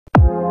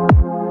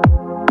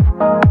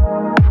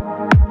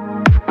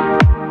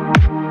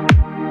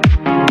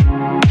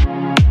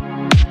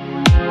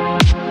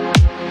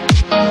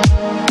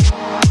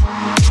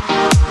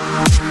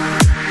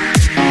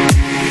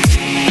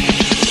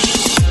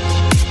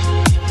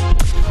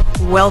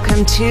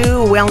Welcome to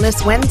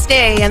Wellness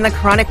Wednesday and the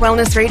Chronic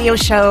Wellness Radio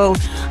Show.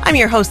 I'm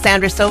your host,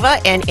 Sandra Silva,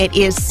 and it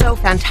is so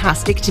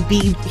fantastic to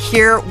be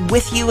here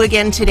with you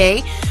again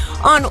today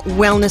on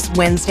Wellness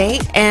Wednesday.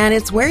 And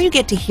it's where you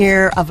get to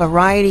hear a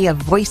variety of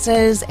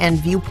voices and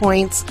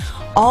viewpoints,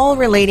 all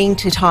relating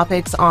to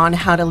topics on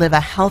how to live a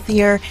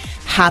healthier,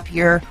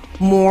 happier,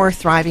 more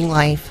thriving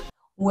life.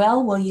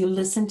 Well, will you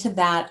listen to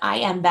that? I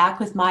am back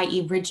with my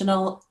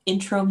original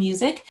intro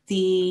music,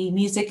 the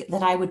music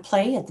that I would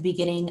play at the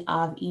beginning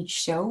of each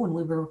show when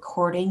we were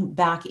recording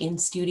back in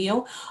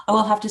studio. I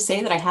will have to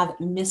say that I have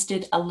missed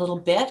it a little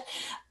bit,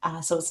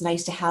 so it's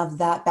nice to have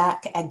that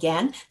back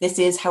again. This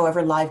is,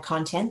 however, live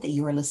content that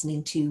you are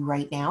listening to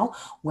right now,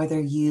 whether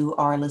you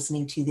are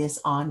listening to this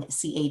on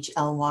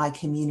CHLY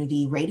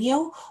Community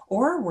Radio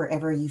or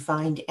wherever you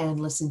find and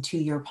listen to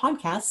your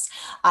podcasts.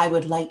 I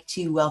would like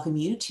to welcome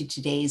you to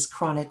today's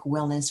Chronic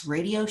Wellness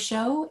Radio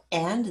Show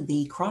and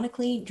the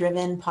Chronically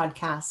Driven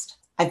podcast.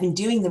 I've been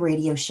doing the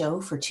radio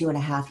show for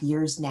 2.5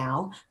 years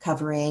now,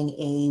 covering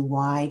a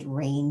wide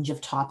range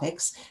of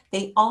topics.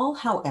 They all,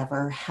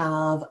 however,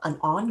 have an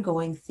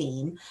ongoing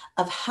theme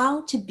of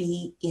how to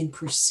be in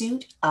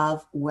pursuit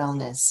of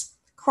wellness,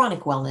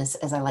 chronic wellness,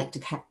 as I like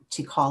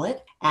to call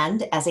it.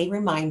 And as a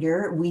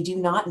reminder, we do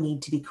not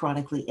need to be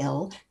chronically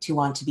ill to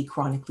want to be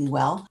chronically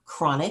well.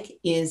 Chronic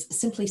is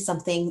simply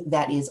something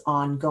that is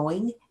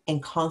ongoing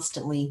and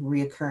constantly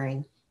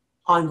reoccurring.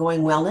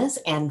 Ongoing wellness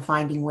and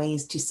finding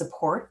ways to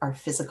support our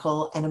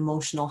physical and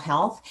emotional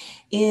health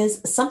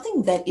is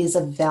something that is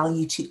of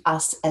value to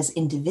us as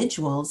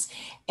individuals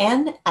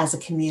and as a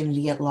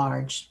community at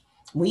large.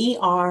 We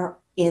are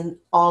in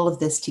all of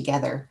this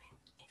together.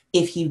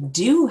 If you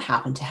do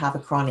happen to have a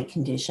chronic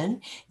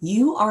condition,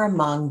 you are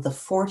among the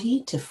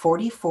 40 to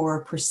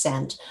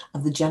 44%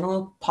 of the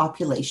general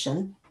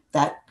population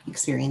that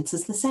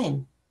experiences the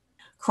same.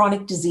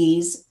 Chronic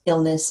disease,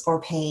 illness, or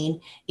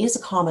pain is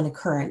a common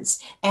occurrence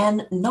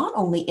and not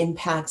only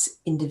impacts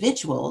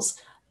individuals,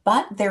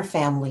 but their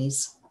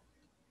families.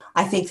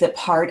 I think that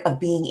part of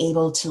being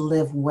able to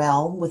live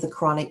well with a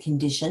chronic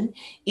condition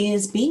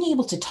is being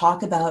able to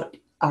talk about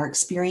our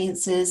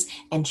experiences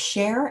and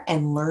share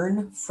and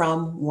learn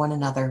from one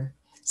another.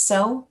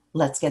 So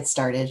let's get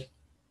started.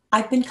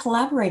 I've been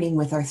collaborating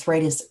with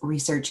Arthritis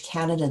Research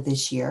Canada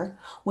this year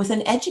with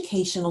an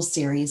educational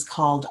series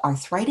called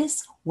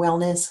Arthritis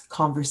Wellness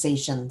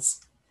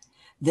Conversations.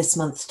 This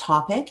month's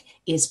topic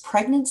is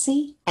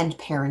pregnancy and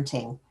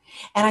parenting,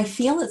 and I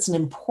feel it's an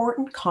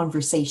important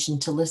conversation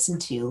to listen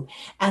to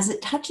as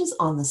it touches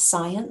on the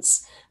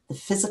science, the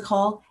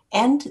physical,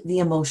 and the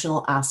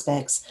emotional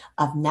aspects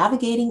of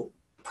navigating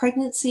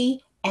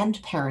pregnancy and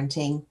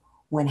parenting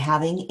when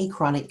having a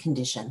chronic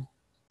condition.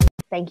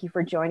 Thank you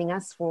for joining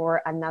us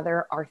for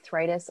another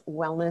Arthritis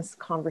Wellness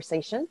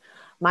Conversation.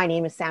 My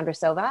name is Sandra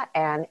Silva,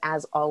 and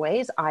as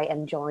always, I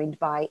am joined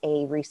by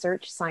a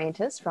research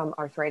scientist from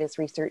Arthritis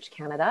Research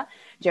Canada.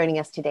 Joining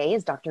us today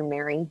is Dr.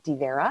 Mary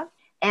Vera.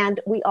 And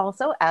we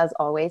also, as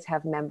always,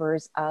 have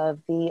members of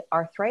the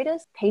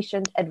Arthritis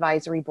Patient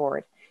Advisory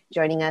Board.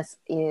 Joining us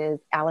is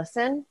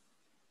Allison,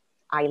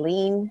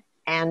 Eileen,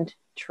 and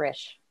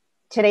Trish.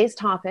 Today's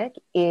topic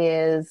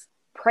is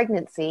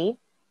pregnancy,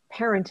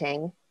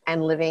 parenting,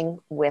 and living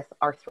with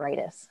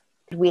arthritis.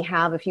 We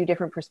have a few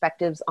different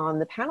perspectives on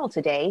the panel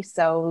today,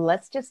 so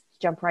let's just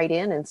jump right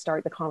in and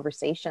start the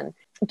conversation.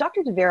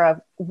 Dr.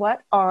 Vera,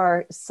 what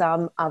are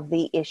some of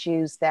the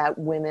issues that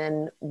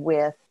women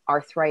with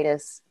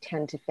arthritis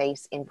tend to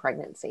face in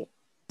pregnancy?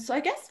 So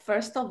I guess,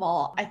 first of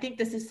all, I think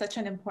this is such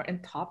an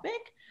important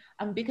topic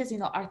because,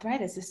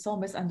 arthritis is so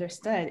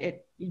misunderstood.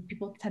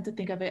 People tend to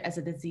think of it as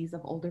a disease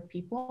of older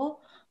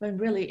people, when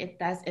really it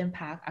does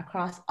impact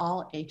across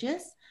all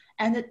ages.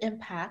 And it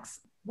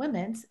impacts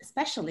women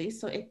especially,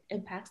 so it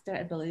impacts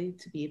their ability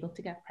to be able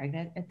to get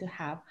pregnant and to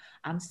have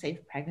safe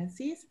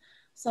pregnancies.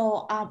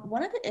 So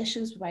one of the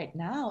issues right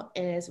now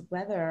is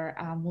whether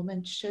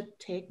women should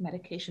take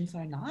medications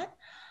or not.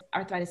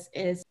 Arthritis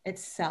is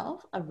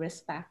itself a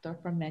risk factor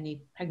for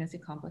many pregnancy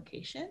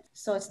complications.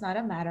 So it's not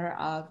a matter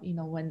of,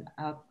 when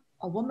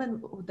a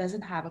woman who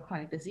doesn't have a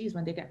chronic disease,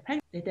 when they get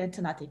pregnant, they tend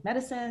to not take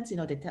medicines, they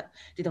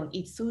don't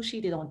eat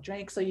sushi, they don't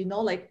drink. So,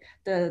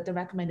 the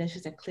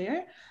recommendations are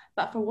clear.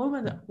 But for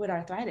women with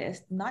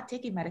arthritis, not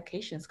taking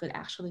medications could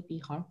actually be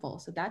harmful.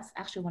 So that's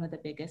actually one of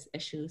the biggest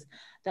issues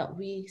that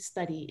we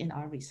study in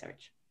our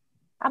research.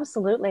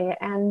 Absolutely.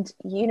 And,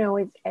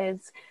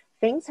 as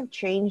things have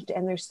changed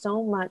and there's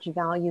so much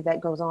value that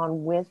goes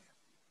on with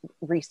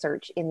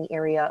research in the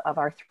area of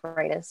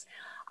arthritis.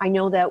 I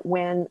know that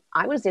when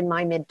I was in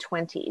my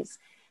mid-20s,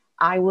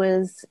 I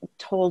was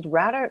told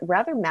rather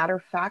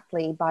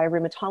matter-of-factly by a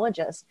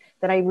rheumatologist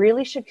that I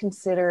really should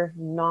consider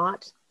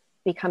not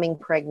becoming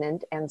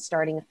pregnant and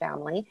starting a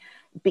family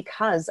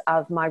because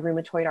of my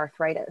rheumatoid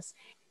arthritis.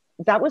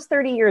 That was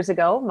 30 years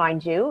ago,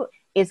 mind you.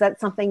 Is that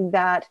something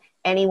that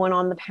anyone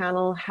on the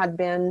panel has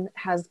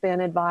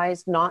been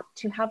advised not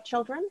to have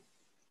children?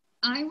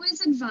 I was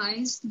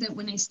advised that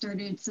when I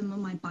started some of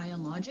my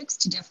biologics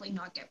to definitely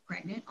not get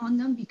pregnant on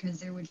them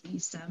because there would be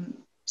some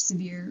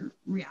severe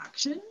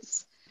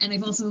reactions. And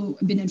I've also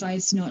been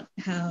advised to not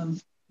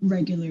have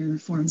regular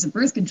forms of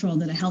birth control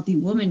that a healthy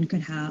woman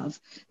could have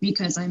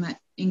because I'm at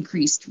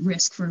increased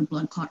risk for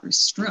blood clot or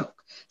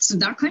stroke. So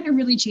that kind of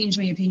really changed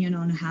my opinion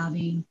on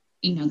having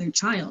another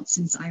child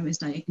since I was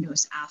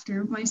diagnosed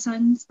after my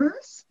son's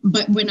birth.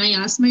 But when I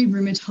asked my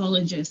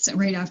rheumatologist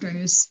right after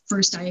I was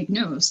first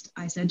diagnosed,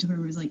 I said to her,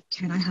 I was like,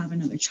 can I have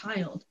another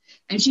child?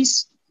 And she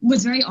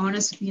was very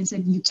honest with me and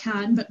said, you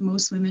can, but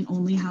most women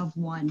only have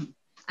one.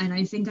 And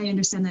I think I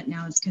understand that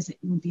now. It's because it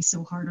would be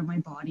so hard on my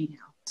body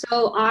now.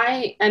 So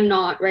I am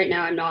not right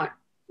now. I'm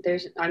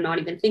not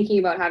even thinking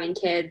about having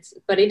kids,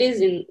 but it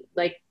is in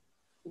like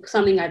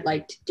something I'd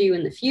like to do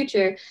in the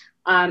future.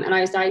 And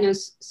I was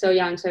diagnosed so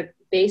young. So I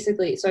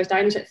was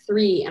diagnosed at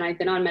 3 and I've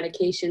been on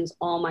medications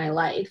all my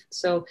life.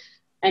 So,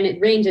 and it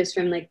ranges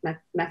from like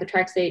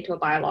methotrexate to a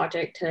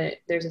biologic to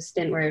there's a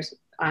stint where I was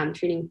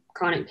treating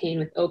chronic pain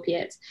with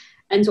opiates.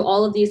 And so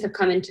all of these have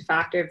come into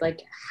factor of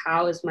like,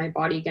 how is my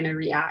body going to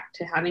react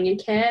to having a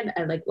kid?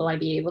 And like, will I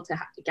be able to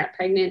get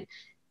pregnant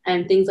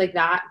and things like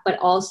that? But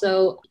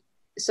also,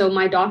 so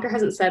my doctor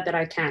hasn't said that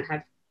I can't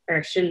have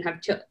or shouldn't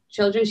have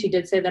children. She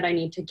did say that I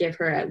need to give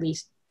her at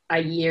least a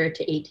year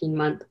to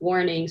 18-month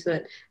warning so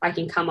that I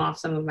can come off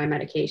some of my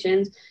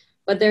medications.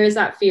 But there is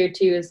that fear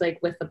too, is like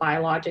with the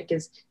biologic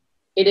is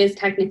it is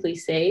technically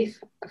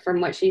safe from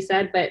what she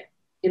said, but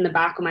in the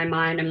back of my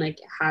mind, I'm like,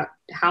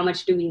 how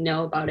much do we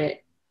know about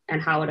it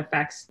and how it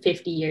affects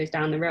 50 years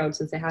down the road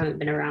since they haven't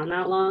been around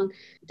that long?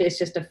 It's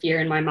just a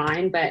fear in my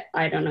mind, but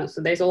I don't know.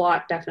 So there's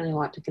definitely a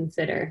lot to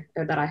consider,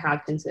 or that I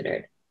have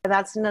considered.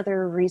 That's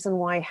another reason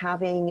why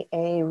having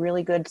a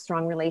really good,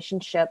 strong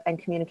relationship and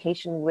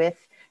communication with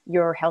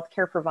your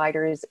healthcare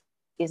providers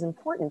is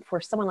important for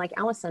someone like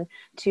Allison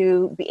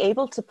to be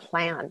able to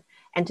plan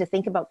and to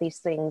think about these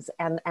things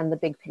and the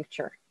big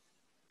picture.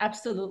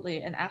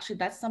 Absolutely. And actually,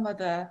 that's some of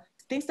the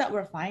things that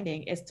we're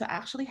finding is to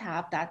actually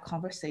have that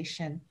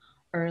conversation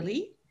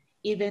early,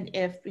 even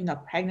if,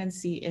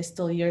 pregnancy is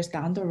still years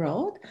down the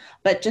road,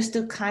 but just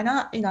to kind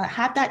of,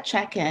 have that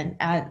check-in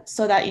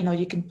so that,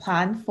 you can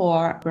plan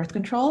for birth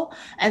control,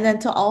 and then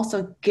to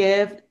also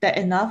give that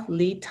enough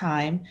lead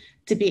time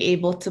to be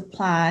able to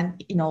plan,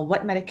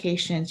 what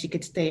medications you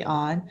could stay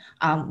on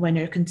when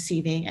you're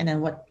conceiving, and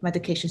then what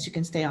medications you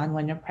can stay on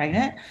when you're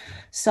pregnant.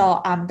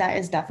 So that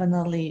is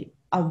definitely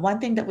one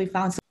thing that we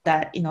found, so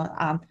that,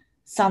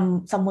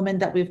 some women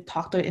that we've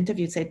talked to or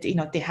interviewed said,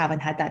 they haven't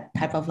had that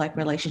type of like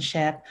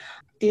relationship.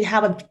 They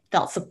haven't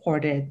felt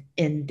supported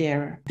in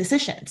their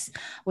decisions.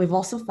 We've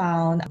also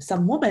found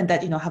some women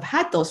that, have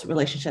had those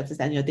relationships,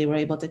 that, they were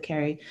able to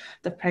carry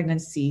the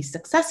pregnancy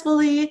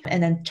successfully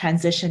and then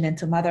transition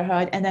into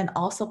motherhood, and then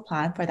also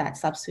plan for that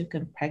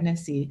subsequent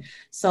pregnancy.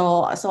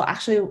 So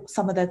actually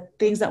some of the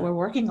things that we're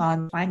working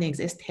on findings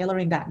is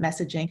tailoring that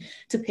messaging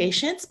to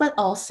patients, but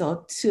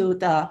also to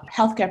the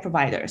healthcare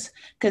providers,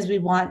 because we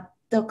want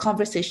the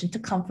conversation to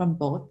come from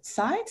both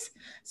sides.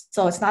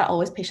 So it's not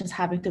always patients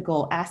having to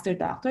go ask their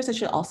doctors. It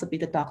should also be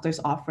the doctors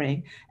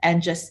offering and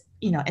just,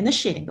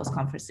 initiating those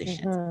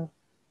conversations. Mm-hmm.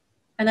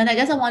 And then I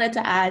guess I wanted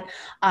to add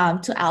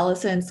to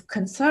Allison's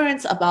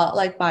concerns about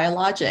like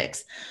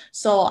biologics.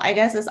 So I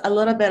guess it's a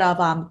little bit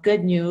of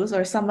good news,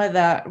 or some of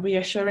the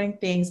reassuring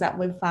things that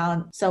we've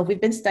found. So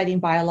we've been studying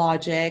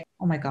biologic,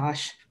 oh my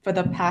gosh, for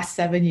the past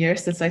 7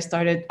 years since I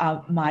started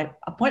my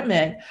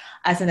appointment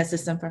as an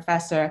assistant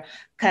professor.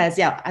 Because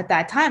at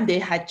that time, they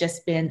had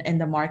just been in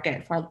the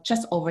market for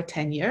just over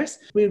 10 years.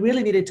 We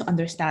really needed to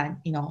understand,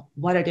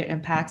 what are their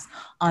impacts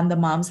on the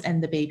moms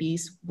and the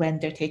babies when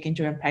they're taken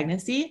during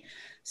pregnancy.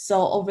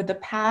 So over the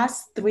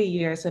past 3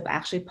 years, we've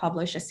actually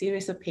published a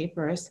series of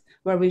papers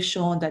where we've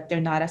shown that they're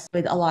not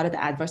with a lot of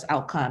the adverse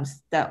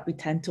outcomes that we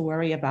tend to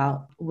worry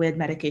about with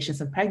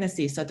medications in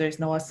pregnancy. So there's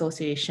no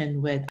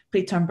association with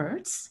preterm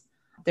births.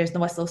 There's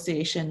no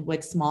association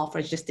with small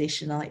for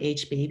gestational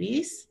age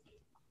babies.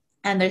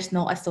 And there's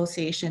no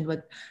association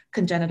with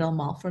congenital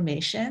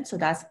malformation. So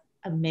that's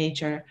a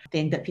major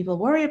thing that people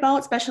worry about,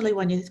 especially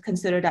when you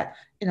consider that,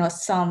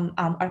 some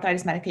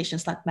arthritis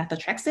medications like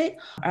methotrexate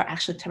are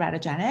actually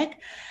teratogenic.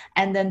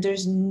 And then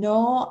there's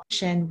no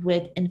connection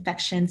with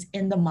infections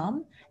in the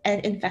mom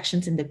and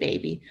infections in the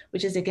baby,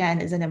 which is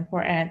an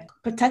important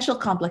potential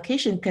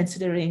complication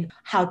considering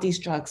how these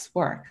drugs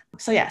work.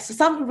 So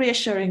some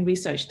reassuring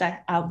research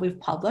that we've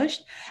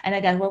published. And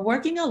again, we're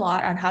working a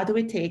lot on how do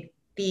we take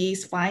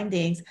these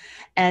findings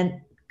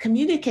and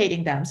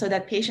communicating them so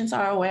that patients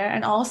are aware,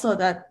 and also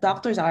that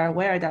doctors are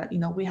aware that,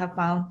 we have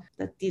found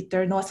that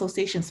there are no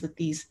associations with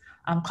these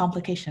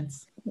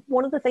complications.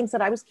 One of the things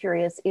that I was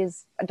curious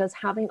is, does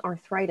having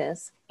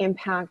arthritis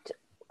impact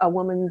a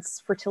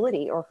woman's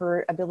fertility or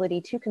her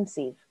ability to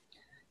conceive?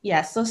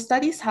 Yes, so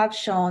studies have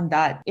shown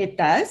that it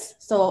does.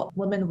 So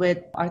women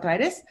with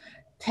arthritis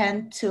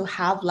tend to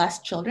have less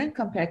children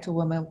compared to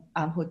women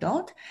who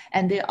don't.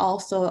 And they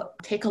also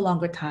take a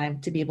longer time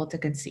to be able to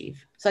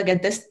conceive. So again,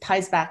 this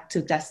ties back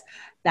to just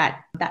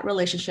that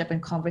relationship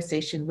and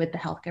conversation with the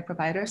healthcare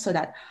provider, so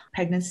that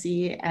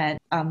pregnancy and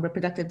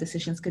reproductive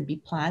decisions can be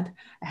planned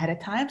ahead of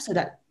time so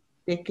that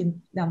we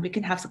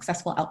can have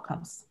successful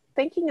outcomes.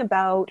 Thinking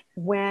about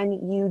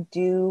when you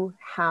do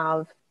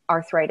have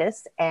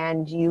arthritis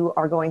and you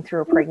are going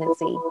through a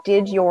pregnancy,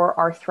 did your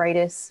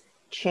arthritis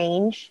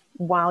change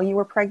while you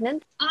were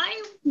pregnant?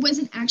 I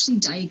wasn't actually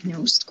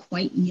diagnosed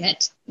quite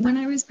yet when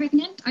I was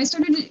pregnant. I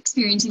started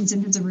experiencing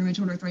symptoms of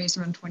rheumatoid arthritis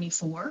around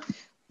 24,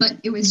 but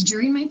it was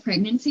during my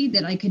pregnancy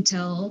that I could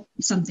tell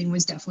something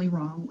was definitely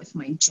wrong with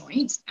my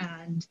joints.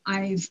 And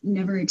I've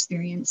never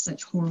experienced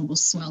such horrible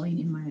swelling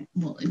in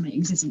my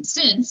existence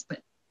since,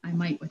 but I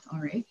might with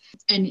RA.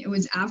 And it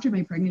was after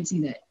my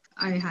pregnancy that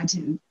I had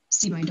to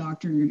see my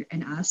doctor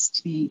and ask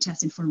to be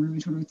tested for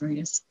rheumatoid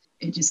arthritis.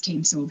 It just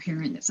came so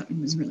apparent that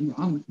something was really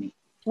wrong with me.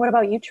 What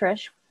about you,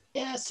 Trish?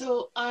 Yeah,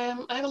 so I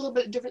have a little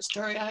bit different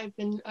story. I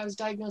was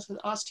diagnosed with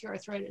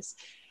osteoarthritis.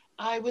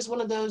 I was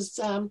one of those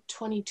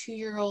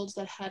 22-year-olds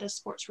that had a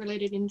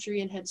sports-related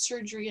injury and had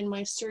surgery, and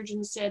my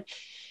surgeon said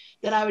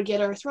that I would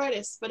get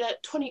arthritis. But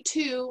at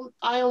 22,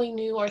 I only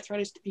knew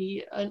arthritis to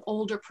be an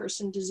older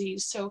person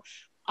disease. So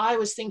I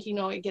was thinking,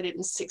 oh, I get it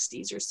in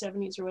 60s or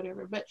 70s or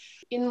whatever. But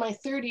in my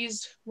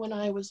 30s, when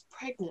I was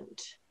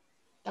pregnant,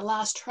 the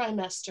last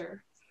trimester,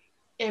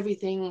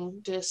 everything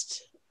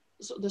just,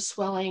 so the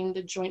swelling,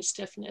 the joint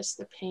stiffness,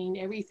 the pain,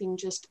 everything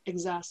just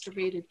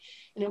exacerbated.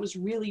 And it was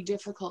really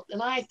difficult.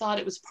 And I thought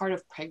it was part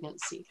of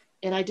pregnancy.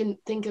 And I didn't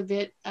think of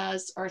it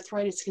as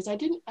arthritis because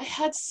I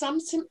had some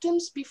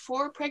symptoms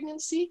before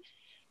pregnancy,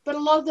 but a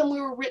lot of them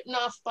were written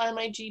off by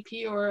my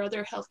GP or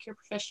other healthcare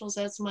professionals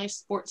as my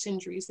sports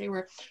injuries. They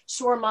were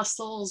sore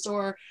muscles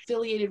or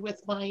affiliated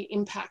with my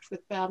impact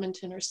with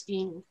badminton or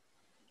skiing.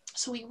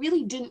 So we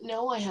really didn't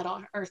know I had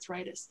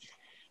arthritis.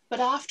 But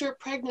after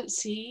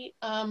pregnancy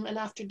and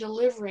after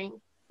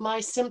delivering, my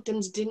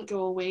symptoms didn't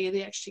go away.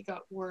 They actually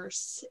got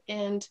worse.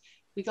 And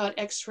we got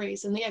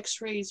x-rays, and the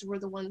x-rays were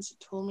the ones that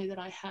told me that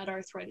I had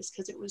arthritis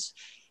because it was,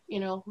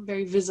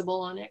 very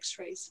visible on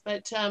x-rays.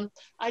 But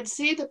I'd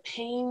say the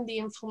pain, the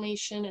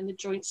inflammation, and the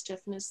joint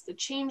stiffness, the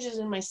changes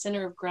in my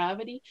center of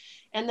gravity,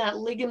 and that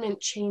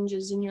ligament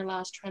changes in your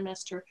last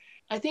trimester.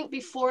 I think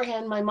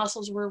beforehand, my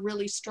muscles were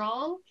really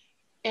strong.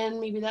 And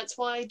maybe that's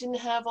why I didn't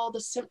have all the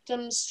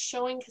symptoms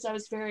showing, because I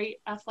was very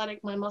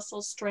athletic. My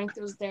muscle strength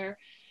was there.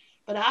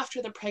 But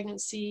after the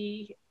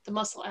pregnancy, the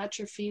muscle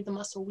atrophy, the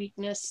muscle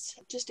weakness,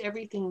 just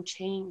everything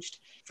changed.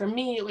 For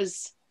me, it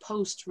was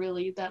post,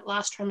 really, that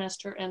last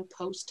trimester and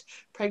post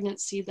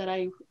pregnancy that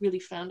I really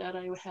found out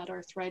I had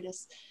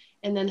arthritis,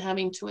 and then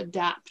having to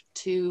adapt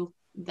to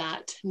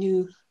that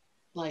new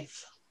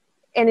life.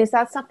 And is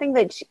that something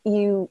that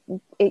you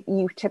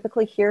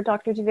typically hear,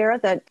 Dr. Vera,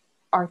 that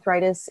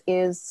arthritis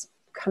is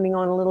coming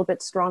on a little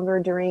bit stronger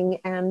during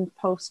and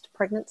post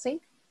pregnancy?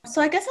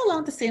 So I guess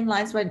along the same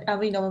lines, when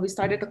we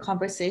started the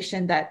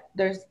conversation, that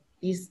there's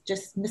these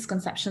just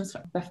misconceptions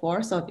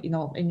before. So,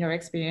 in your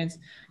experience,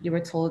 you were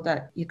told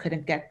that you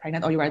couldn't get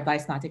pregnant, or you were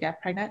advised not to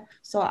get pregnant.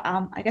 So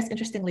I guess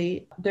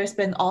interestingly, there's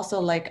been also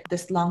like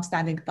this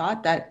longstanding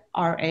thought that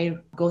RA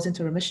goes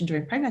into remission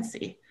during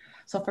pregnancy.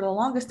 So for the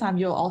longest time,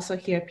 you'll also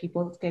hear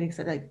people getting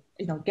said,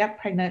 like, get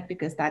pregnant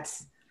because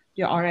that's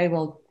your RA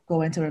will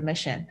go into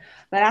remission.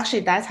 But actually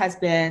that has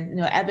been,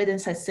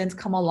 evidence has since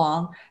come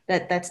along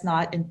that that's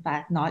not, in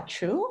fact, not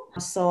true.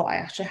 So I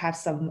actually have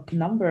some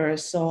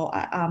numbers. So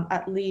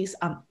at least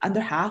under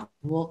half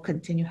will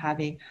continue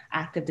having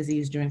active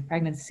disease during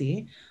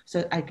pregnancy.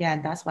 So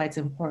again, that's why it's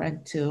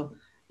important to,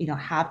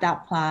 have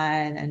that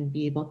plan and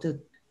be able to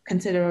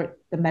consider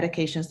the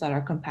medications that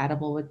are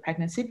compatible with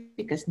pregnancy,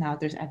 because now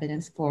there's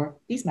evidence for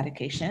these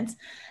medications.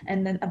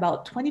 And then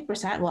about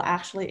 20% will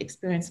actually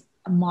experience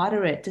a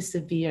moderate to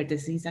severe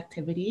disease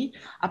activity,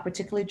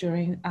 particularly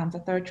during the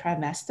third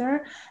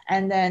trimester.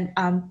 And then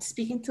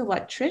speaking to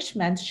what Trish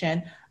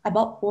mentioned,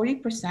 about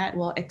 40%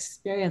 will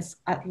experience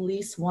at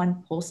least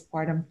one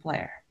postpartum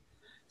flare.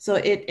 So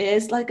it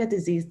is like a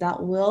disease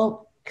that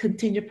will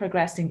continue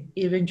progressing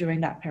even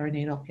during that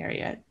perinatal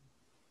period.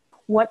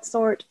 What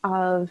sort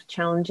of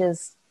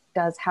challenges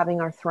does having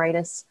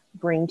arthritis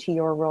bring to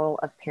your role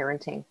of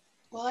parenting?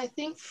 Well, I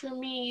think for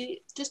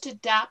me, just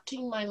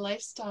adapting my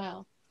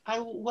lifestyle. I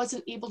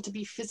wasn't able to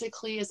be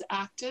physically as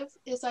active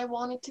as I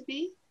wanted to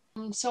be.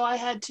 So I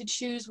had to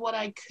choose what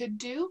I could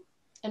do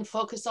and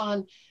focus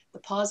on the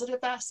positive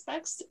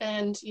aspects.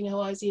 And, I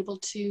was able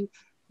to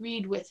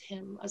read with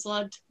him. I was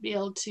allowed to be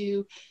able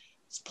to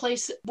play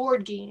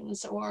board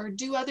games or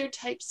do other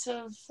types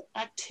of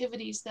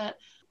activities that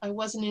I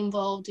wasn't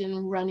involved in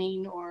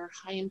running or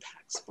high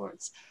impact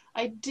sports.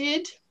 I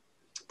did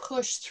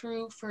push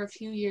through for a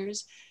few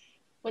years.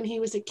 When he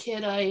was a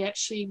kid, I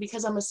actually,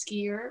 because I'm a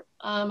skier,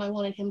 I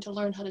wanted him to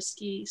learn how to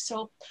ski.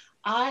 So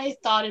I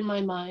thought in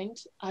my mind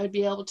I would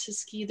be able to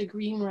ski the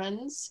green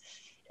runs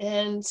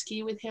and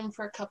ski with him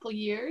for a couple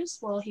years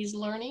while he's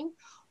learning.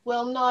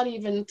 Well, not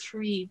even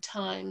 3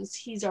 times.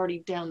 He's already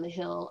down the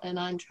hill and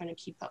I'm trying to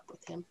keep up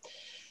with him.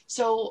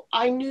 So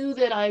I knew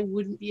that I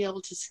wouldn't be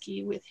able to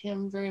ski with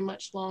him very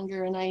much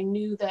longer. And I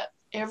knew that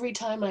every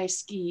time I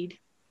skied,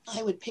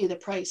 I would pay the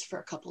price for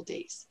a couple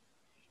days.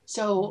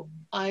 So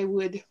I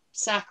would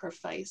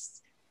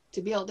sacrifice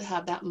to be able to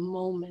have that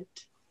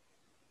moment.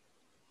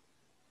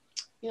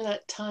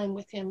 that time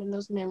with him and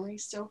those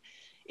memories. So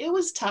it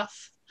was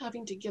tough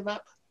having to give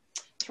up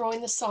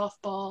throwing the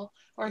softball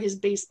or his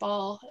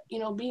baseball,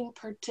 being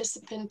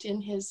participant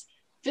in his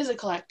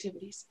physical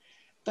activities.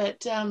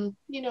 But,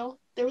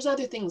 there was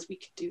other things we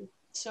could do.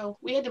 So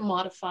we had to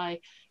modify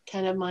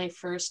kind of my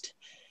first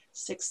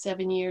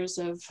 6-7 years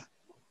of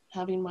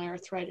having my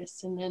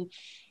arthritis. And then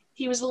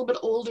he was a little bit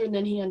older and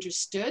then he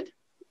understood.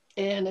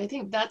 And I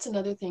think that's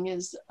another thing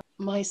is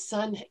my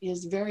son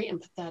is very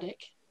empathetic,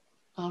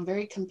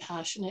 very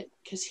compassionate,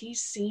 because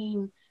he's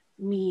seen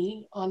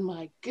me on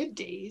my good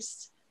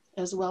days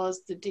as well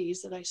as the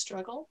days that I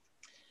struggle.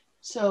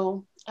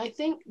 So I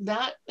think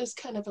that is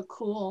kind of a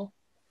cool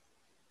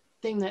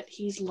thing that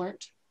he's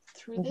learned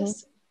through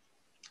this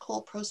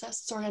whole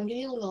process. Sorry, I'm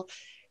getting a little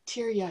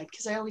teary-eyed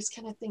because I always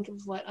kind of think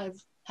of what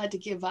I've had to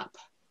give up,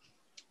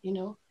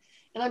 and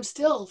I'm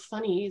still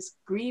funny is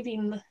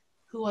grieving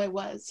who I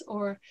was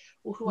or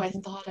who I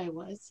thought I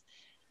was.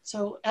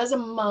 So as a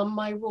mom,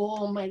 my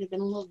role might have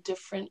been a little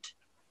different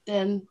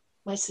than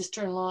my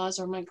sister-in-laws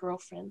or my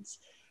girlfriends.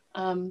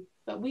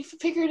 But we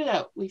figured it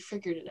out.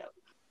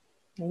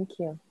 Thank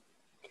you.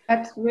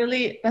 That's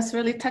really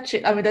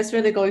touching. I mean, that's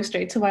really going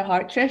straight to my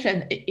heart, Trish.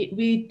 And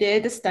we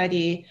did a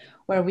study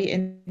where we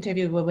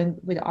interviewed women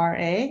with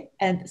RA,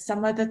 and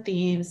some of the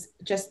themes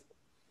just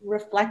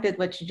reflected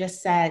what you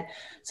just said.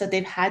 So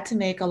they've had to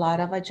make a lot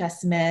of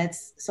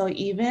adjustments. So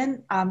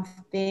even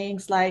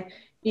things like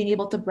being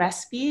able to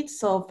breastfeed.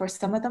 So for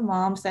some of the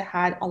moms that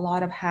had a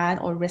lot of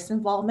hand or wrist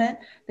involvement,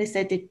 they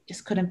said they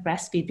just couldn't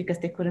breastfeed because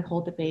they couldn't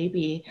hold the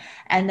baby.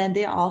 And then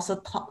they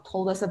also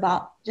told us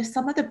about just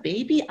some of the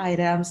baby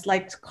items,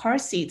 like car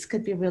seats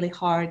could be really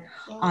hard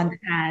on the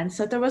hand.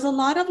 So there was a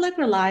lot of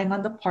relying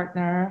on the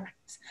partner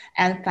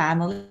and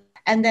family.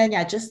 And then,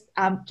 just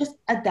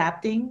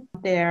adapting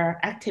their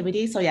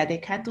activities. So they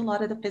can't do a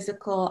lot of the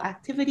physical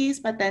activities,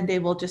 but then they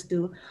will just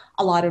do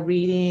a lot of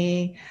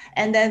reading.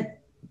 And then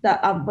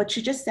what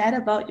you just said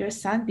about your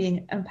son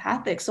being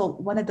empathic. So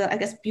one of the, I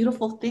guess,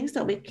 beautiful things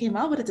that we came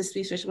out with this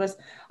research was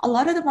a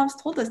lot of the moms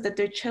told us that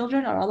their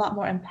children are a lot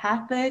more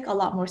empathic, a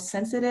lot more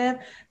sensitive.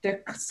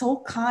 They're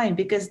so kind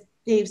because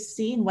they've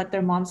seen what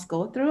their moms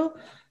go through.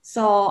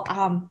 So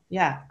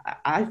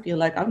I feel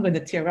like I'm going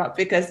to tear up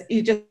because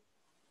you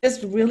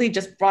just really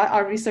just brought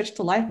our research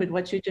to life with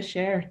what you just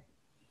shared.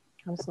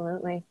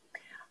 Absolutely.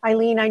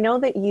 Eileen, I know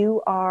that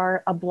you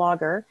are a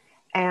blogger,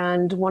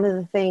 and one of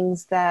the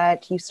things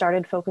that you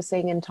started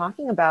focusing and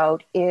talking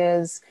about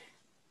is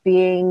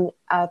being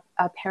a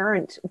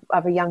parent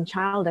of a young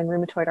child and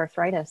rheumatoid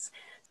arthritis.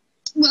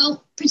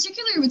 Well,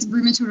 particularly with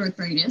rheumatoid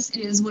arthritis, it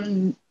is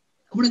one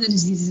of the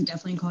diseases that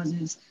definitely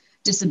causes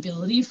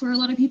disability for a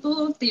lot of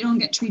people if they don't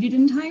get treated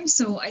in time.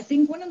 So I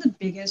think one of the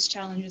biggest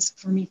challenges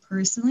for me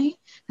personally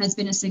has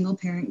been a single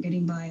parent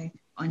getting by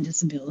on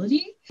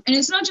disability. And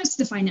it's not just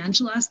the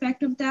financial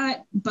aspect of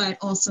that, but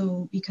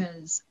also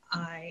because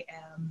I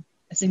am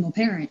a single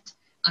parent.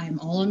 I'm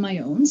all on my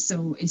own.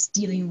 So it's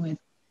dealing with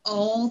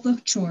all the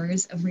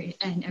chores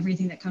and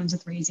everything that comes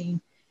with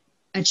raising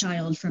a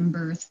child from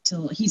birth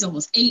till he's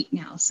almost 8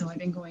 now. So I've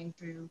been going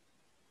through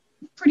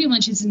pretty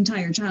much his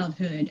entire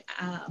childhood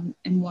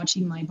and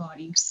watching my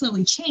body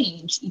slowly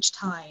change each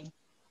time,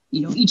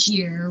 each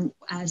year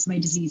as my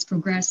disease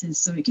progresses.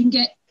 So it can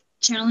get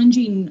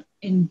challenging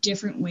in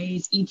different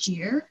ways each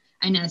year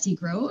and as he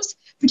grows,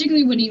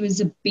 particularly when he was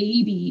a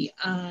baby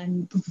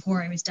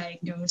before I was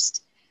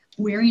diagnosed.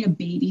 Wearing a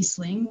baby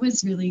sling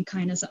was really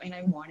kind of something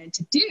I wanted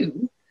to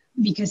do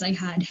because I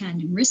had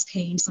hand and wrist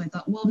pain. So I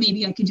thought, well,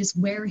 maybe I could just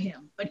wear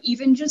him. But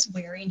even just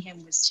wearing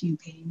him was too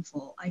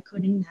painful. I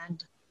couldn't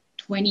handle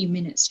 20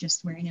 minutes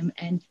just wearing him.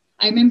 And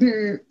I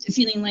remember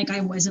feeling like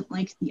I wasn't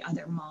like the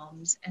other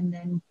moms. And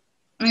then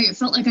I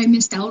felt like I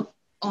missed out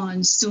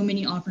on so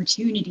many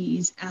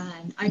opportunities,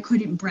 and I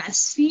couldn't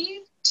breastfeed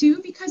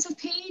too because of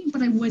pain,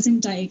 but I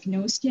wasn't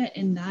diagnosed yet.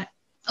 And that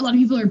a lot of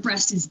people are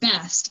breast is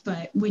best,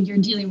 but when you're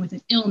dealing with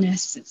an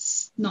illness,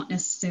 it's not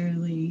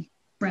necessarily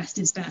breast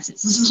is best.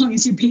 It's as long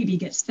as your baby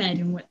gets fed,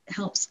 and what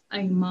helps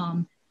a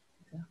mom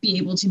be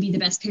able to be the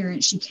best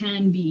parent she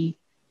can be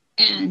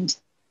and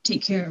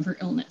take care of her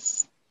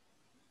illness.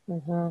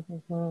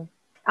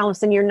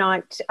 Allison, you're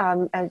not,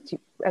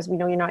 as we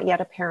know, you're not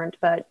yet a parent,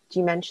 but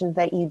you mentioned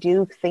that you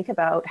do think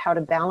about how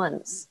to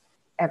balance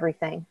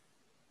everything.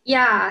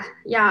 Yeah.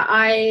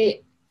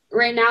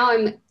 Right now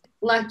I'm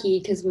lucky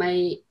because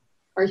my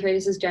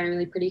arthritis is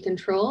generally pretty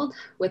controlled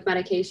with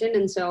medication.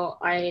 And so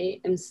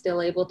I am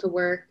still able to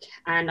work,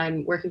 and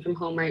I'm working from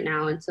home right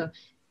now. And so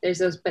there's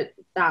those, but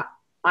that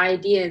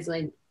idea is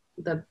like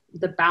the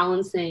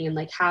balancing, and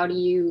like, how do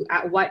you,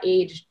 at what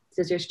age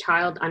does your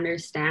child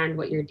understand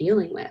what you're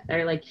dealing with?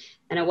 Or like,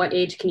 and at what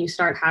age can you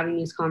start having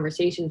these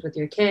conversations with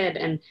your kid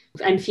and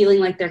feeling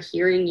like they're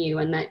hearing you,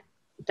 and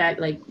that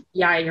like,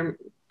 yeah, your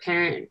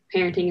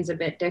parenting is a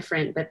bit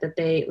different, but that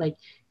they like,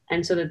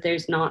 and so that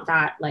there's not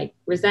that like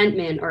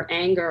resentment or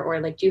anger, or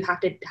like,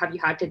 have you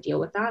had to deal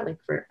with that? Like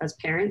for, as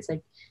parents,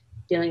 like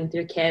dealing with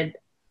your kid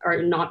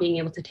or not being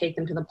able to take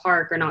them to the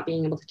park or not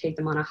being able to take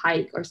them on a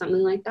hike or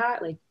something like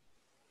that? Like,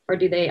 or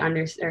do they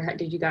understand, or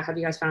have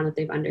you guys found that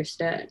they've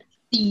understood?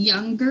 The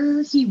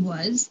younger he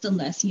was, the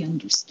less he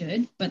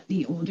understood, but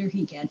the older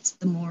he gets,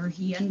 the more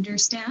he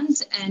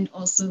understands. And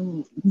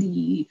also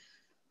the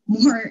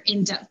more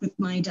in depth with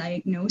my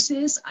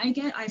diagnosis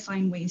I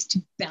find ways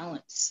to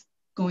balance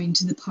going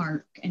to the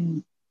park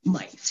and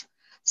life.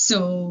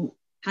 So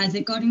has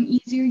it gotten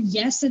easier?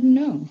 Yes and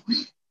no.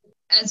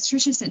 As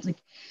Trisha said, like,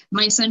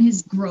 my son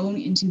has grown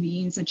into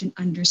being such an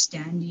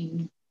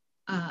understanding,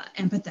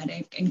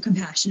 empathetic and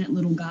compassionate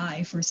little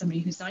guy for somebody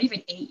who's not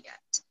even 8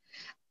 yet.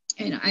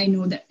 And I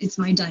know that it's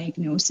my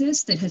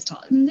diagnosis that has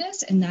taught him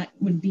this, and that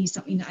would be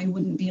something that I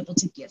wouldn't be able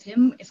to give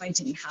him if I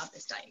didn't have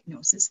this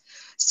diagnosis.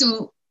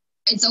 So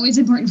it's always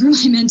important for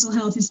my mental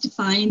health is to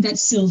find that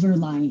silver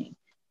lining.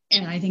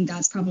 And I think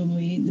that's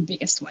probably the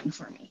biggest one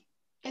for me.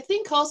 I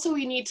think also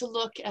we need to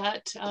look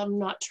at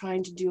not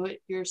trying to do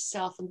it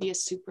yourself and be a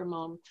super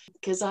mom,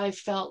 because I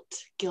felt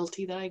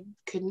guilty that I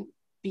couldn't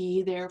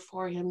be there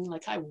for him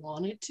like I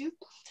wanted to.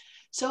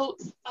 So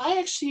I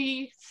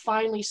actually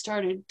finally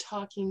started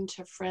talking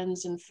to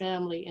friends and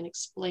family and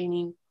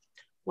explaining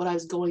what I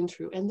was going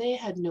through. And they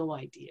had no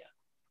idea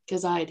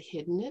because I had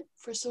hidden it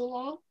for so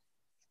long,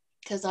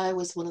 because I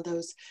was one of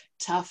those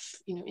tough,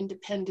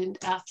 independent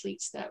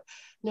athletes that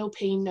no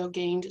pain, no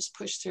gain, just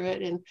push through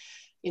it. And,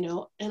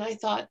 and I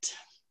thought,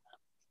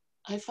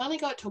 I finally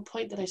got to a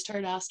point that I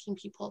started asking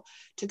people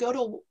to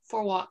go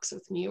for walks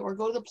with me or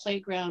go to the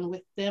playground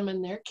with them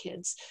and their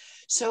kids.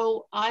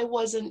 So I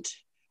wasn't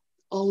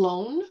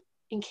alone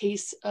in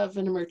case of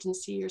an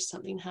emergency or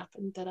something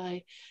happened that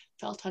I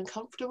felt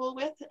uncomfortable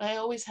with. I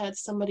always had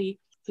somebody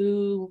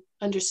who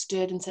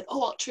understood and said, oh,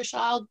 well, Trisha,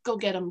 I'll go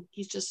get him.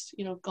 He's just,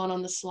 gone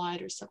on the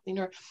slide or something,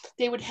 or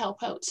they would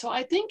help out. So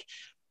I think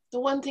the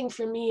one thing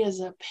for me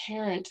as a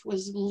parent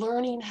was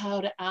learning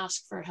how to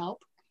ask for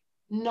help,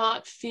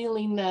 not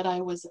feeling that I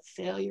was a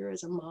failure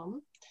as a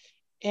mom,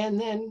 and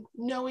then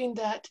knowing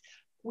that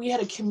we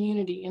had a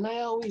community. And I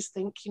always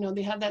think,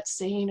 they have that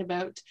saying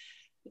about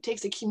it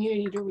takes a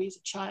community to raise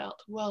a child.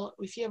 Well,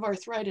 if you have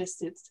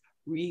arthritis, it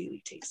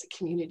really takes a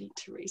community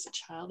to raise a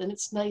child. And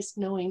it's nice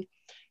knowing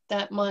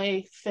that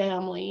my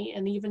family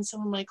and even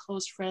some of my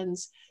close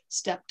friends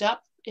stepped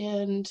up,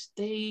 and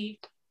they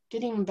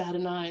didn't even bat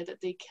an eye,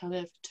 that they kind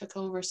of took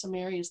over some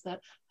areas that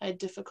I had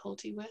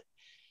difficulty with.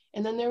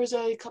 And then there was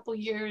a couple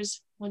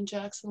years when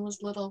Jackson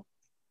was little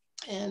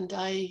and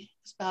I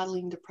was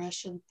battling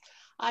depression.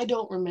 I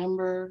don't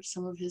remember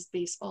some of his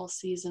baseball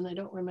season. I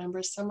don't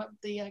remember some of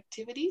the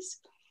activities,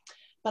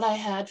 but I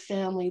had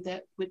family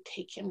that would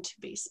take him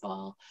to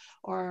baseball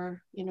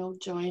or,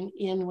 join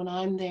in when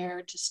I'm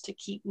there, just to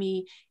keep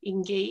me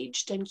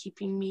engaged and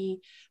keeping me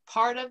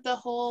part of the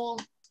whole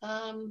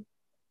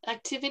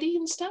activity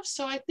and stuff.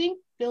 So I think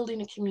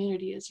building a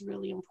community is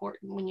really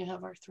important when you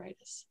have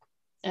arthritis,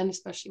 and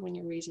especially when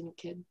you're raising a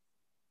kid.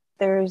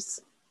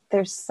 There's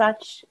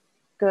such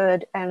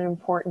good and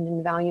important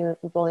and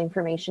valuable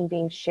information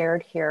being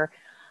shared here.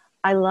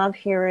 I love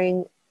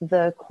hearing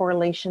the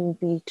correlation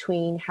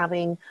between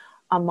having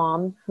a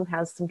mom who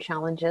has some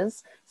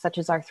challenges, such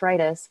as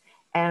arthritis,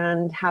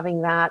 and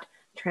having that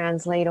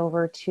translate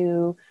over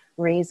to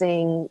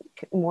raising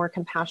more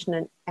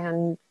compassionate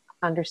and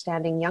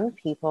understanding young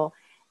people.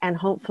 And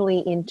hopefully,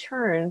 in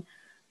turn,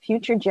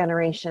 future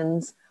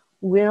generations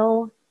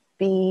will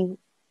be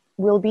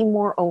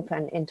more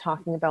open in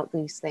talking about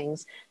these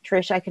things.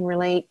 Trish, I can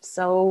relate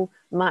so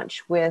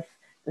much with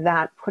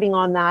that, putting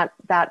on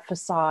that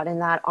facade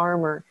and that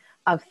armor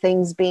of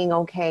things being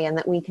okay and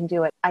that we can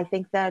do it. I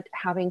think that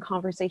having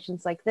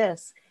conversations like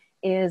this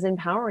is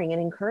empowering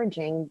and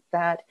encouraging,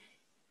 that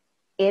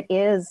it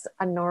is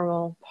a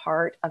normal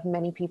part of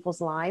many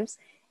people's lives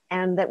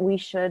and that we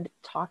should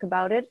talk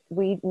about it.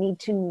 We need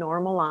to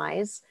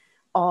normalize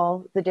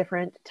all the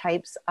different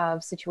types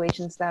of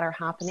situations that are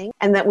happening,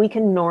 and that we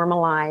can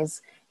normalize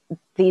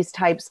these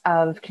types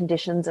of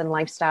conditions and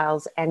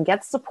lifestyles and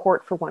get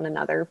support for one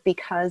another,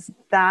 because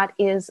that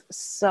is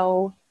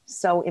so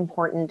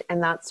important.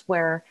 And that's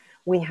where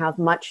we have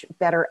much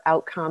better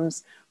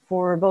outcomes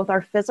for both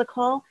our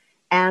physical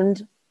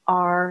and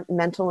our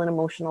mental and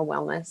emotional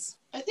wellness.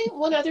 I think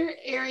one other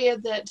area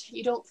that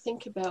you don't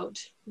think about,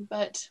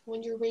 but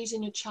when you're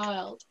raising a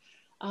child,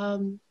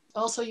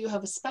 also you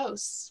have a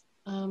spouse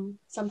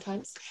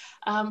sometimes.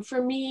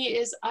 For me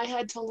is I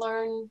had to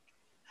learn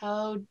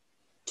how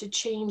to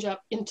change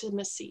up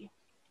intimacy.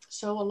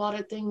 So a lot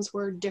of things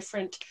were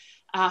different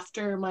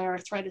after my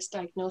arthritis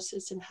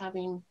diagnosis and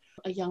having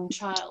a young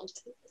child.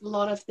 A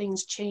lot of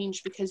things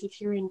changed, because if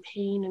you're in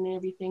pain and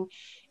everything,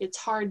 it's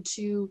hard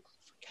to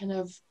kind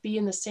of be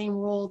in the same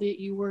role that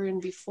you were in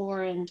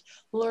before, and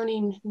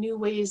learning new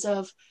ways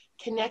of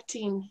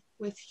connecting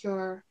with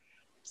your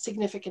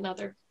significant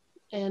other.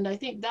 And I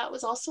think that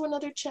was also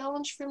another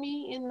challenge for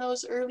me in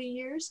those early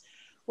years,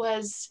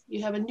 was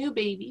you have a new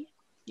baby,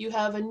 you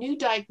have a new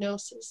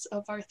diagnosis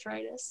of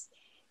arthritis,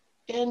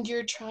 and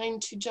you're trying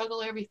to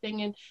juggle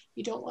everything, and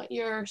you don't want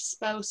your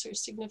spouse or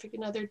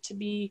significant other to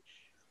be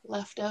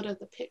left out of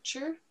the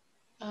picture.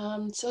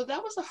 So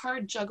that was a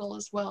hard juggle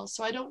as well.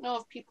 So I don't know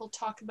if people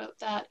talk about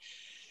that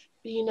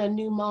being a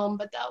new mom,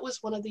 but that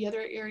was one of the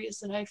other areas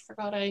that I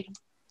forgot I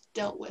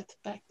dealt with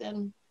back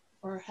then,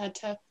 or had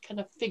to kind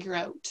of figure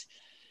out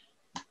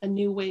a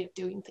new way of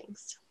doing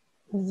things.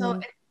 So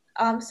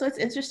it's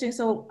interesting.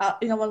 So,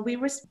 when we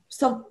were,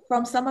 so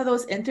from some of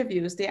those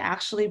interviews, they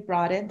actually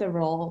brought in the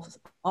roles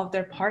of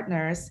their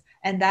partners,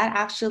 and that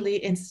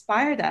actually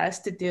inspired us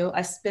to do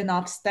a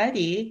spin-off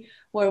study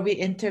where we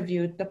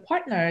interviewed the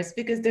partners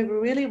because they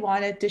really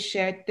wanted to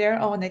share their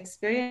own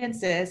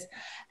experiences.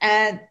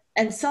 And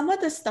some of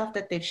the stuff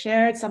that they've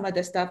shared, some of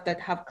the stuff that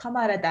have come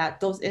out of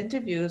those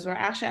interviews were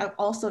actually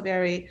also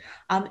very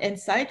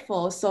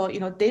insightful. So,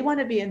 they want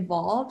to be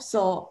involved.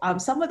 So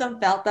some of them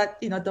felt that,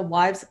 the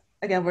wives,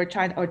 again,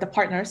 or the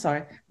partners,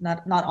 sorry,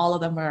 not all of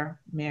them were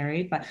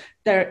married, but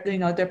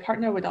their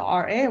partner with the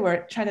RA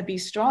were trying to be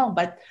strong,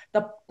 but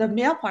the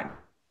male partner,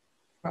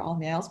 were all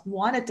males,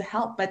 wanted to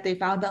help, but they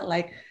found out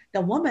like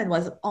the woman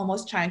was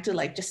almost trying to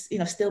like just,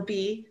 still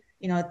be,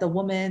 the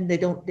woman. They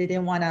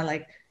didn't want to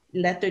like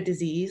let their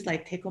disease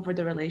like take over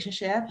the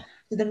relationship.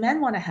 So the men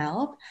want to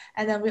help.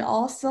 And then we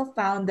also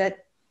found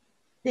that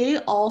they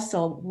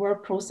also were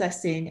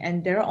processing,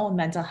 and their own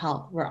mental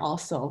health were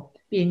also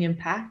being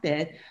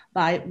impacted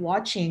by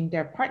watching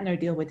their partner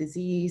deal with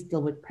disease,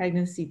 deal with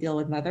pregnancy, deal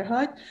with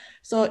motherhood.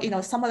 So,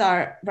 some of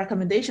our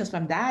recommendations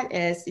from that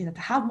is, to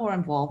have more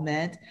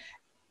involvement.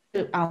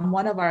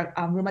 One of our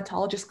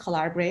rheumatologist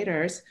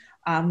collaborators,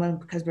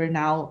 because we're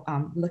now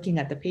looking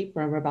at the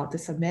paper, we're about to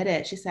submit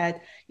it. She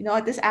said,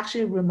 this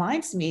actually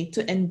reminds me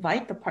to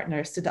invite the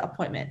partners to the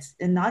appointments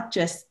and not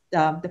just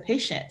the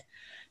patient.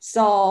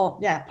 So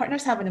yeah,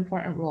 partners have an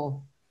important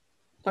role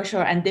for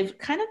sure. And they've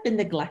kind of been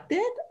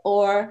neglected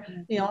or,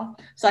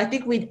 so I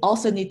think we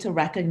also need to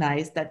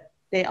recognize that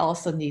they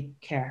also need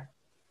care.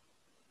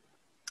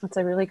 That's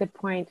a really good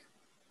point.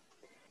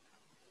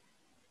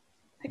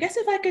 I guess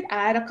if I could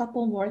add a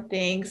couple more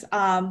things.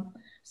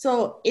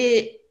 So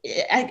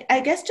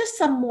I guess just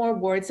some more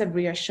words of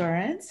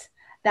reassurance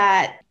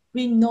that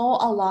we know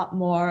a lot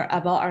more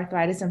about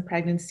arthritis and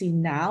pregnancy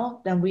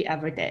now than we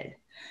ever did.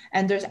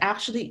 And there's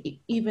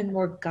actually even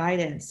more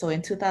guidance. So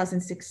in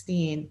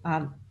 2016,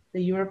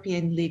 the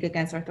European League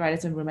Against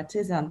Arthritis and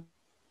Rheumatism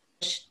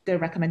their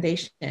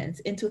recommendations.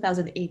 In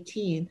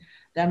 2018,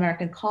 the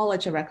American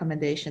College of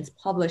Recommendations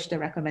published their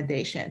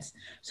recommendations.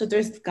 So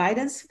there's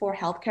guidance for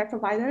healthcare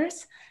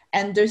providers,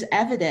 and there's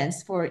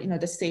evidence for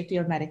the safety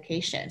of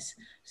medications.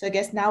 So I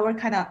guess now we're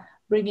kind of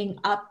bringing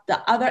up the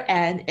other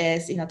end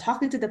is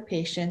talking to the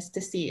patients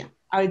to see,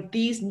 are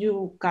these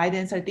new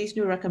guidance, are these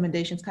new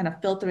recommendations kind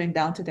of filtering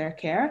down to their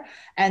care?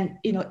 And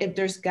if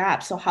there's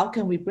gaps, so how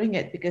can we bring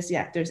it? Because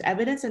there's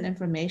evidence and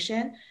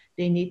information.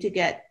 They need to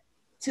get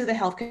to the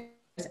healthcare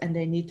and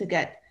they need to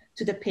get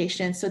to the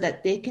patients so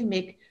that they can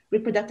make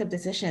reproductive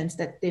decisions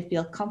that they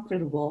feel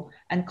comfortable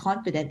and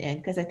confident in.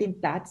 Because I think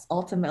that's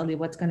ultimately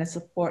what's going to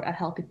support a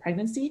healthy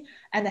pregnancy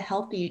and a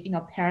healthy,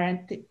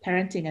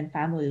 parenting and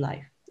family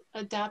life.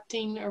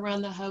 Adapting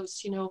around the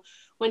house,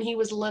 when he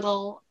was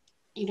little,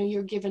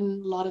 you're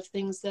given a lot of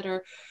things that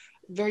are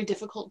very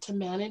difficult to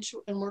manage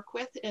and work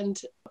with. And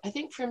I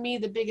think for me,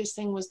 the biggest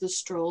thing was the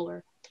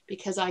stroller,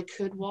 because I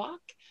could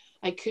walk.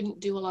 I couldn't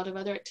do a lot of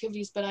other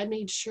activities, but I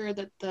made sure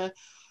that the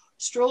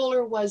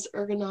stroller was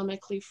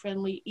ergonomically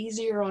friendly,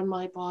 easier on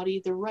my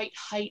body, the right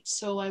height,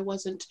 so I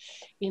wasn't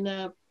in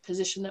a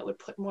position that would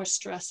put more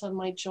stress on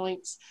my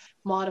joints.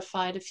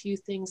 Modified a few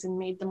things and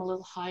made them a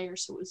little higher,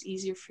 so it was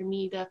easier for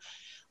me to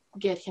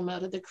get him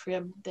out of the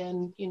crib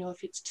than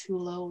if it's too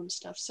low and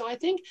stuff. So I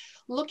think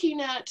looking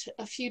at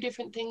a few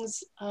different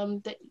things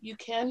that you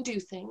can do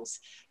things,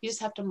 you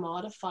just have to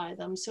modify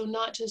them. So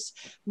not just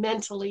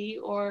mentally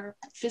or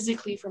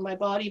physically for my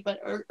body, but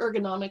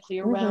ergonomically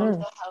around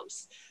the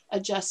house,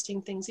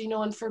 adjusting things,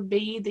 and for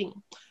bathing,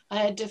 I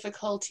had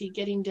difficulty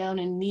getting down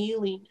and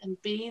kneeling and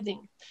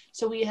bathing.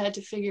 So we had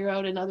to figure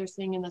out another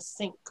thing in the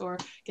sink or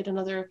get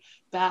another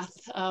bath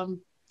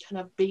kind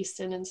of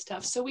basin and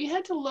stuff. So we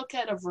had to look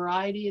at a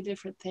variety of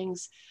different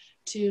things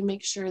to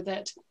make sure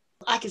that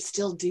I could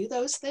still do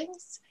those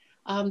things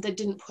that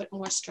didn't put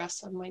more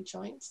stress on my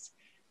joints.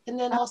 And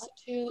then also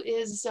too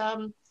is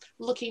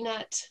looking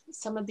at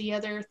some of the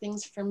other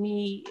things for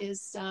me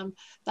is the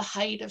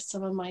height of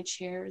some of my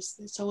chairs.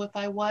 So if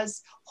I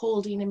was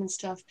holding him and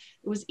stuff,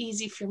 it was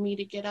easy for me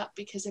to get up,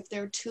 because if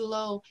they're too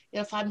low,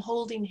 if I'm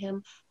holding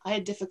him, I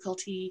had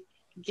difficulty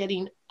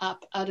getting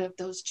up out of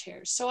those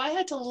chairs. So I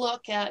had to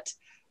look at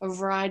a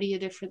variety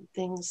of different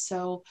things.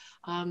 So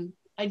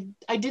I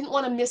didn't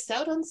want to miss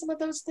out on some of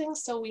those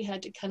things. So we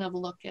had to kind of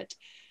look at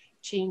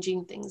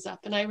changing things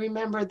up. And I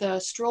remember the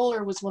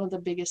stroller was one of the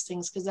biggest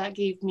things, because that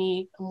gave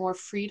me more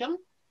freedom.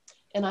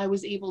 And I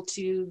was able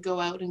to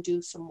go out and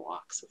do some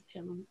walks with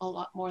him a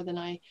lot more than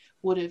I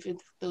would have in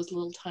those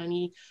little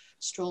tiny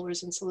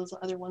strollers and some of those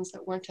other ones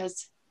that weren't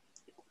as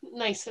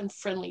nice and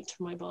friendly to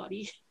my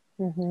body.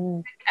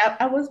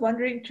 I was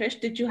wondering,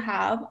 Trish, did you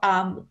have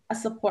a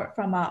support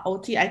from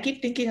OT? I keep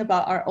thinking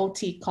about our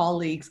OT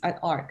colleagues at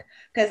ARC,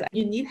 because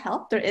you need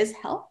help. There is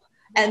help,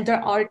 and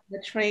there are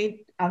the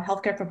trained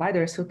healthcare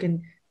providers who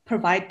can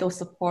provide those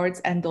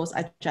supports and those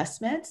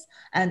adjustments.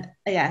 And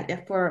yeah, if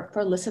for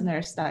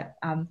listeners that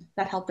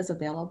that help is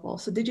available.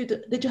 So did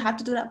you have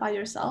to do that by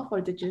yourself,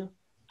 or did you?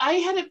 I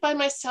had it by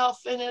myself,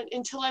 and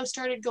until I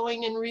started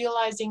going and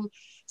realizing,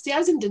 see, I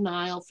was in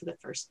denial for the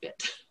first bit.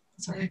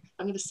 Sorry,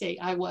 I'm going to say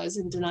I was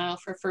in denial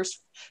for the first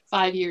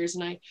 5 years,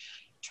 and I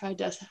tried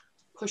to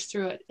push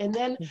through it. And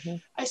then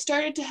I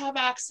started to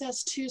have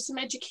access to some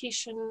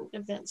education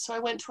events. So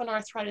I went to an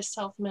arthritis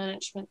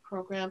self-management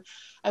program.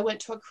 I went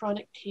to a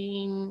chronic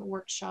pain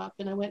workshop,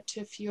 and I went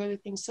to a few other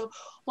things. So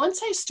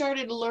once I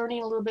started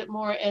learning a little bit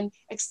more and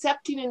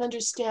accepting and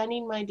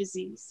understanding my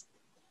disease,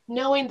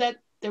 knowing that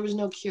there was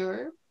no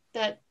cure,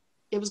 that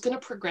it was going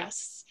to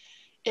progress,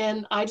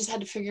 and I just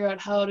had to figure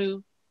out how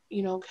to,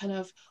 kind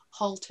of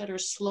halt it or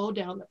slow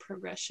down the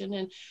progression,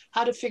 and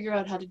how to figure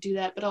out how to do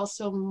that, but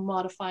also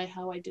modify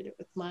how I did it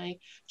with my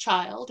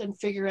child and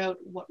figure out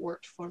what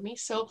worked for me.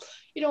 So,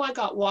 I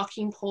got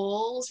walking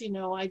poles,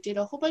 I did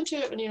a whole bunch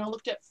of,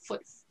 looked at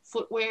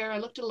footwear. I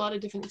looked at a lot of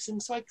different things,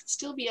 and so I could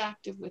still be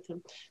active with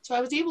him. So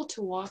I was able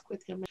to walk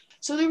with him.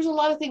 So there was a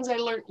lot of things I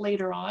learned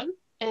later on.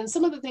 And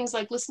some of the things,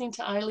 like listening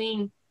to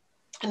Eileen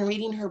and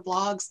reading her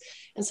blogs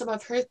and some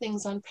of her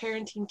things on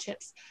parenting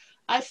tips,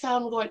 I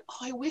found going,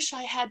 I wish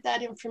I had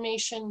that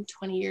information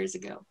 20 years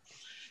ago,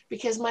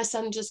 because my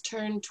son just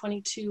turned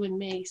 22 in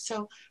May.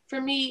 So for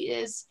me,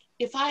 is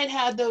if I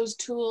had those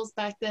tools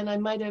back then, I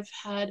might have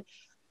had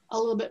a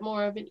little bit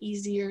more of an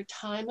easier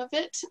time of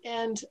it,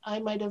 and I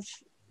might have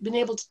been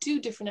able to do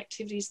different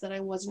activities that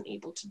I wasn't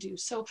able to do.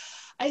 So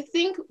I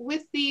think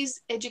with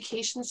these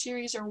education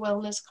series or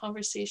wellness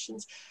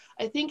conversations,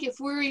 I think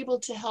if we're able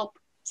to help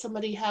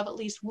somebody have at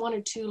least one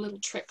or two little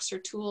tricks or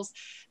tools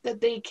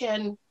that they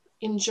can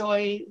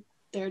enjoy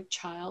their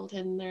child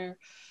and their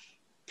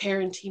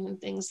parenting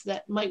and things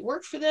that might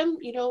work for them,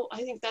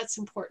 I think that's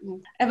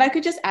important. If I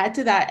could just add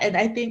to that, and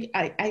I think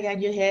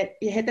again, you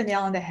hit the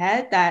nail on the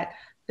head, that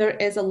there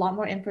is a lot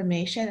more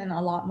information and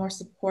a lot more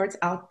supports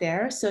out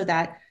there, so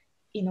that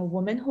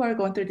women who are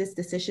going through these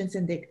decisions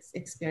and these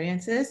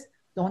experiences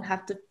don't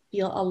have to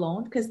feel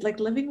alone, because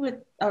like living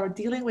with or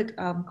dealing with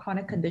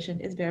chronic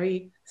condition is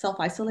very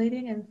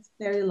self-isolating and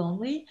very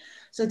lonely.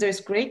 So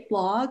there's great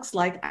blogs,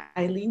 like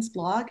Eileen's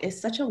blog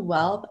is such a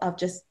wealth of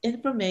just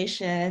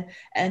information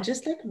and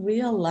just like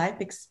real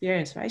life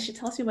experience, right? She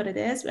tells you what it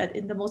is, but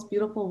in the most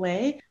beautiful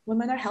way.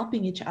 Women are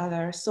helping each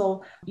other,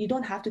 so you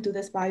don't have to do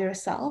this by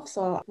yourself.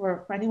 So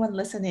for anyone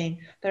listening,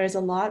 there is a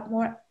lot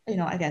more,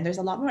 again, there's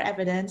a lot more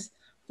evidence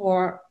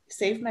for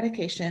safe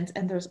medications,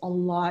 and there's a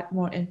lot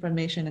more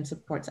information and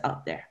supports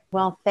out there.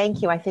 Well,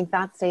 thank you. I think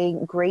that's a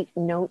great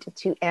note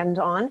to end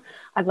on.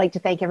 I'd like to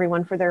thank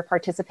everyone for their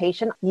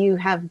participation. You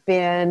have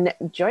been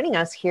joining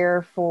us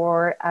here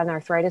for an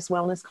arthritis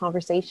wellness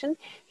conversation,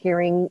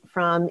 hearing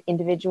from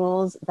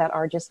individuals that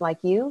are just like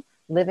you,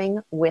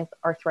 living with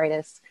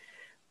arthritis.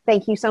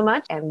 Thank you so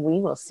much, and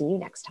we will see you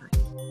next time.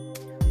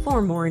 For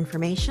more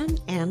information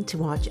and to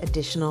watch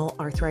additional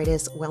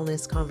arthritis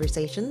wellness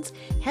conversations,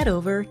 head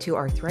over to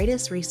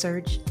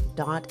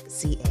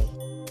arthritisresearch.ca.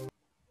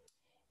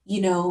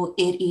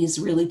 It is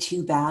really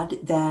too bad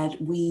that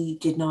we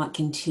did not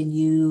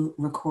continue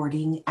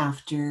recording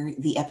after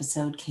the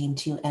episode came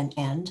to an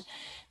end,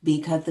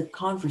 because the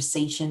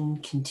conversation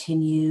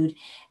continued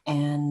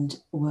and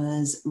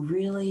was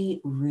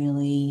really,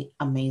 really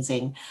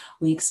amazing.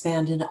 We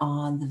expanded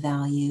on the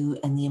value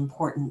and the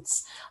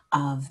importance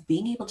of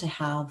being able to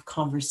have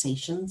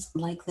conversations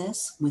like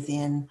this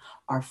within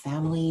our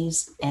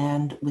families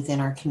and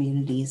within our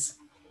communities.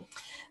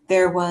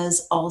 There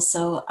was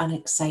also an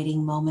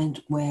exciting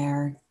moment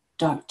where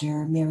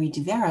Dr. Mary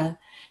de Vera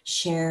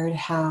shared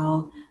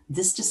how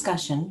this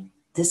discussion,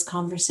 this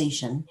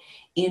conversation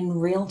in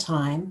real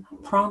time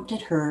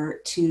prompted her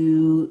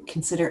to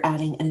consider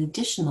adding an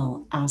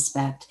additional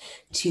aspect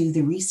to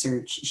the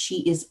research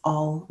she is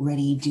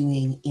already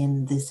doing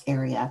in this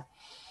area.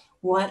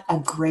 What a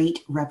great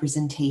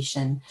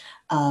representation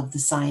of the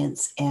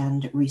science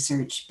and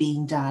research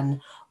being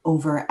done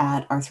over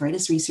at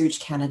Arthritis Research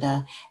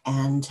Canada,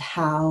 and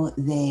how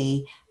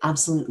they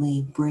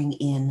absolutely bring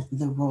in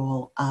the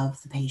role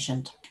of the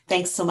patient.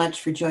 Thanks so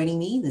much for joining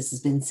me. This has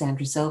been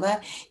Sandra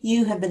Sova.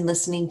 You have been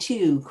listening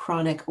to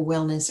Chronic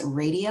Wellness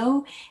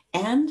Radio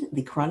and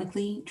the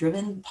Chronically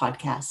Driven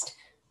podcast.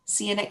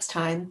 See you next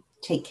time.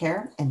 Take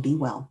care and be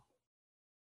well.